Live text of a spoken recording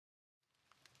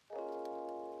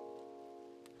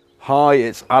Hi,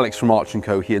 it's Alex from Arch &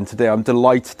 Co here, and today I'm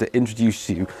delighted to introduce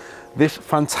you this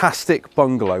fantastic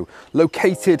bungalow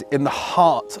located in the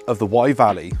heart of the Wye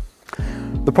Valley.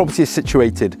 The property is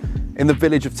situated in the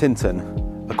village of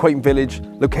Tintern, a quaint village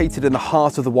located in the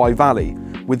heart of the Wye Valley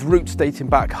with roots dating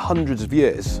back hundreds of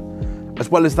years. As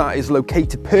well as that, is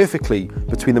located perfectly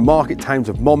between the market towns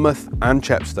of Monmouth and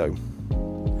Chepstow.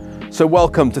 So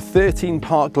welcome to 13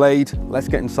 Park Glade. Let's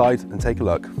get inside and take a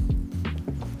look.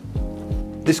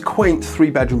 This quaint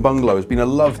 3-bedroom bungalow has been a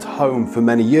loved home for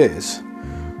many years.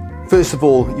 First of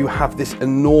all, you have this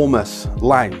enormous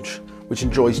lounge, which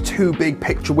enjoys 2 big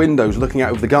picture windows looking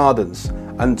out over the gardens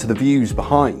and to the views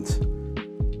behind.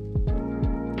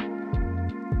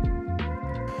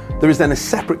 There is then a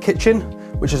separate kitchen,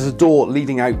 which has a door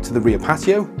leading out to the rear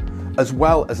patio, as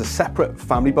well as a separate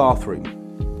family bathroom.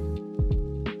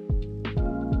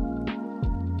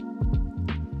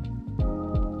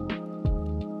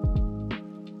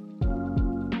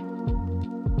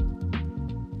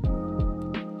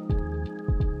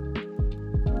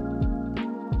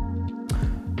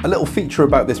 A little feature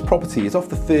about this property is off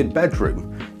the 3rd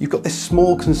bedroom, you've got this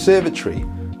small conservatory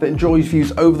that enjoys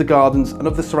views over the gardens and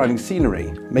of the surrounding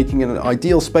scenery, making it an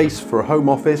ideal space for a home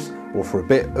office or for a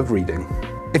bit of reading.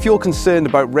 If you're concerned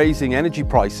about raising energy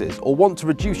prices or want to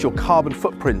reduce your carbon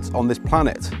footprint on this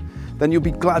planet, then you'll be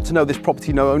glad to know this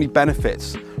property not only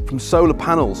benefits from solar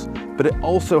panels, but it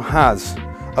also has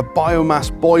a biomass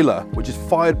boiler which is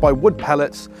fired by wood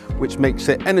pellets, which makes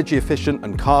it energy efficient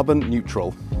and carbon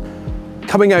neutral.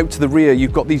 Coming out to the rear,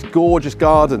 you've got these gorgeous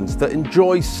gardens that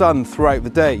enjoy sun throughout the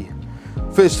day.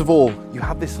 First of all, you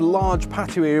have this large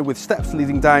patio area with steps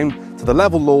leading down to the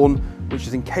level lawn, which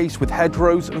is encased with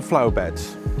hedgerows and flower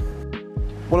beds.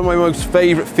 One of my most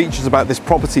favourite features about this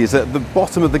property is that at the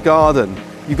bottom of the garden,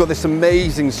 you've got this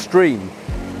amazing stream.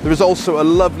 There is also a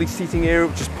lovely seating area,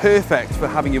 which is perfect for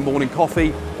having your morning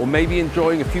coffee or maybe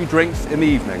enjoying a few drinks in the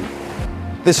evening.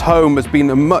 This home has been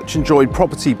a much enjoyed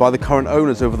property by the current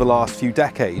owners over the last few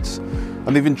decades,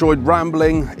 and they've enjoyed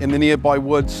rambling in the nearby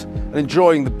woods and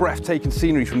enjoying the breathtaking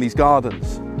scenery from these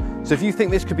gardens. So if you think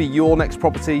this could be your next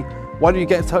property, why don't you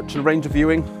get in touch and arrange a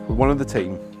viewing with one of the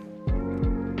team.